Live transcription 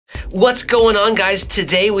What's going on, guys?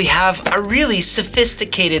 Today we have a really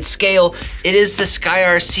sophisticated scale. It is the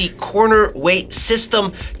SkyRC Corner Weight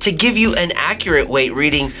System to give you an accurate weight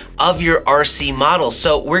reading of your RC model.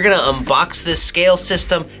 So we're gonna unbox this scale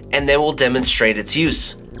system and then we'll demonstrate its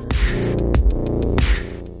use.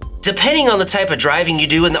 Depending on the type of driving you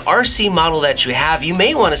do and the RC model that you have, you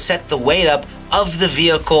may want to set the weight up of the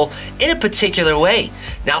vehicle in a particular way.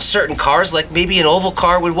 Now, certain cars, like maybe an oval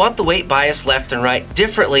car, would want the weight bias left and right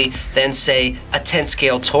differently than, say, a 10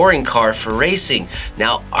 scale touring car for racing.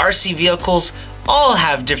 Now, RC vehicles all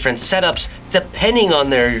have different setups depending on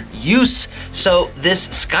their use. So this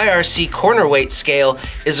SkyRC Corner Weight Scale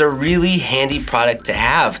is a really handy product to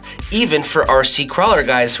have, even for RC crawler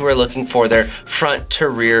guys who are looking for their front to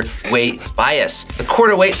rear weight bias. The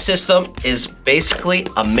Corner Weight System is basically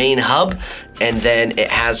a main hub, and then it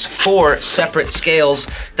has 4 separate scales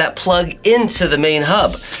that plug into the main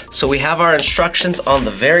hub. So we have our instructions on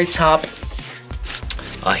the very top.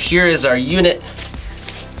 Here is our unit.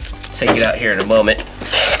 Take it out here in a moment.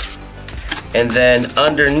 And then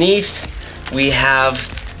underneath we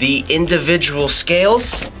have the individual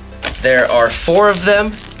scales. There are 4 of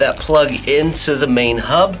them that plug into the main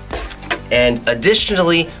hub. And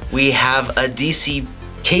additionally, we have a DC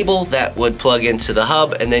cable that would plug into the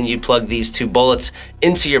hub, and then you plug these 2 bullets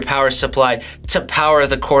into your power supply to power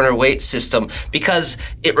the corner weight system, because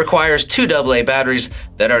it requires 2 AA batteries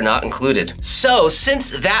that are not included. So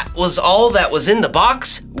since that was all that was in the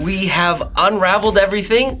box, we have unraveled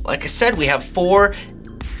everything. Like I said, we have 4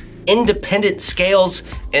 independent scales,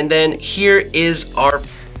 and then here is our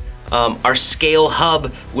scale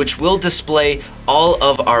hub, which will display all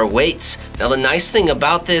of our weights. Now, the nice thing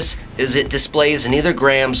about this is it displays in either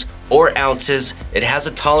grams or ounces. It has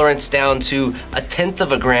a tolerance down to 1/10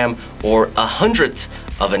 of a gram or 1/100th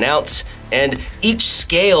of an ounce, and each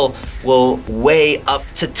scale will weigh up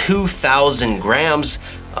to 2,000 grams.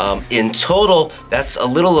 In total, that's a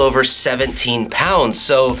little over 17 pounds.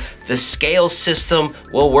 So the scale system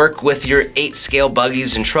will work with your 8 scale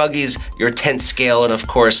buggies and truggies, your 10 scale, and of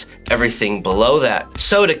course, everything below that.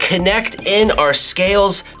 So to connect in our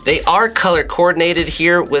scales, they are color coordinated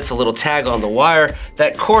here with a little tag on the wire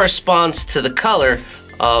that corresponds to the color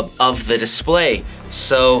of the display.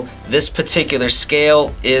 So this particular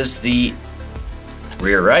scale is the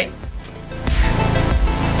rear right.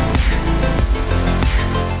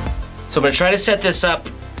 So I'm gonna try to set this up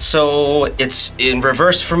so it's in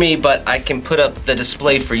reverse for me, but I can put up the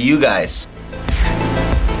display for you guys.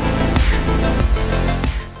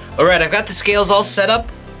 All right, I've got the scales all set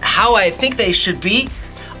up how I think they should be.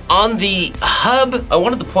 On the hub, I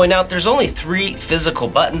wanted to point out there's only 3 physical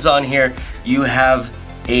buttons on here. You have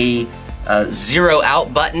a zero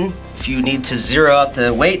out button if you need to zero out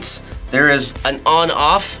the weights. There is an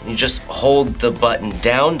on-off. You just hold the button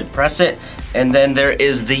down to press it. And then there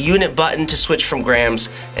is the unit button to switch from grams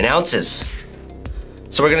and ounces.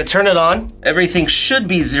 So we're gonna turn it on. Everything should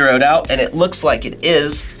be zeroed out, and it looks like it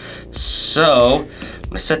is. So I'm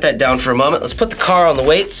gonna set that down for a moment. Let's put the car on the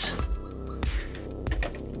weights.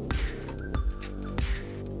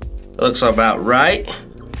 That looks about right.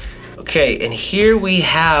 Okay, and here we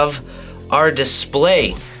have our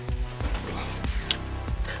display.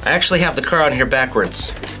 I actually have the car on here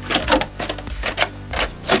backwards.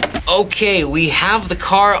 Okay, we have the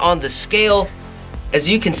car on the scale. As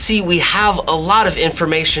you can see, we have a lot of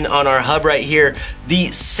information on our hub right here. The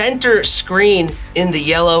center screen in the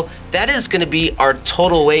yellow, that is gonna be our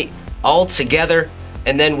total weight all together.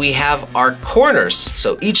 And then we have our corners.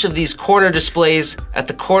 So each of these corner displays at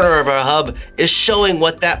the corner of our hub is showing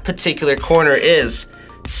what that particular corner is.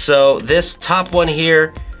 So this top one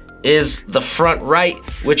here is the front right,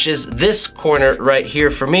 which is this corner right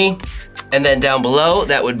here for me. And then down below,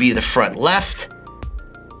 that would be the front left,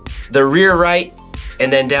 the rear right,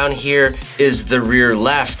 and then down here is the rear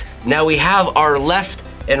left. Now we have our left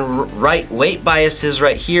and right weight biases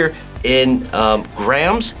right here in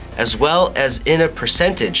grams as well as in a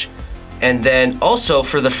percentage. And then also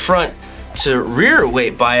for the front to rear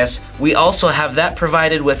weight bias, we also have that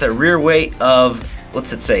provided with a rear weight of,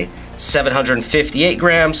 what's it say, 758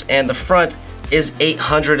 grams, and the front is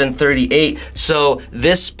 838. So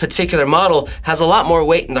this particular model has a lot more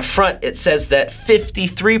weight in the front. It says that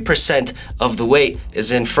 53% of the weight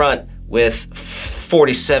is in front with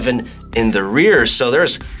 47 in the rear. So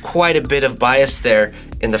there's quite a bit of bias there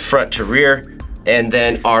in the front to rear. And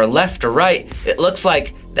then our left to right, it looks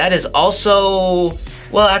like that is also,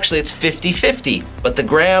 well, actually it's 50-50, but the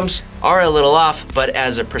grams are a little off, but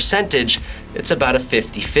as a percentage, it's about a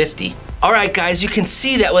 50-50. Alright guys, you can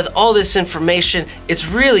see that with all this information, it's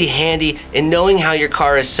really handy in knowing how your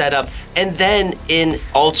car is set up and then in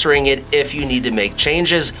altering it if you need to make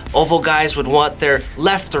changes. Oval guys would want their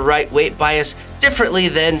left or right weight bias differently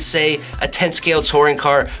than, say, a 10 scale touring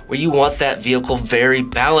car where you want that vehicle very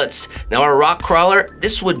balanced. Now a rock crawler,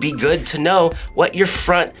 this would be good to know what your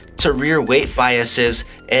front to rear weight bias is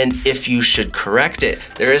and if you should correct it.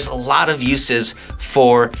 There is a lot of uses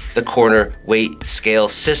for the corner weight scale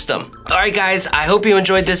system. Alright guys, I hope you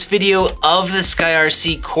enjoyed this video of the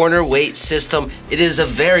SkyRC Corner Weight System. It is a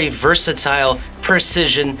very versatile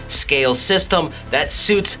precision scale system that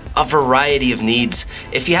suits a variety of needs.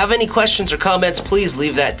 If you have any questions or comments, please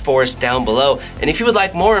leave that for us down below. And if you would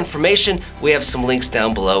like more information, we have some links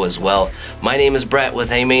down below as well. My name is Brett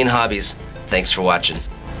with AMain Hobbies. Thanks for watching.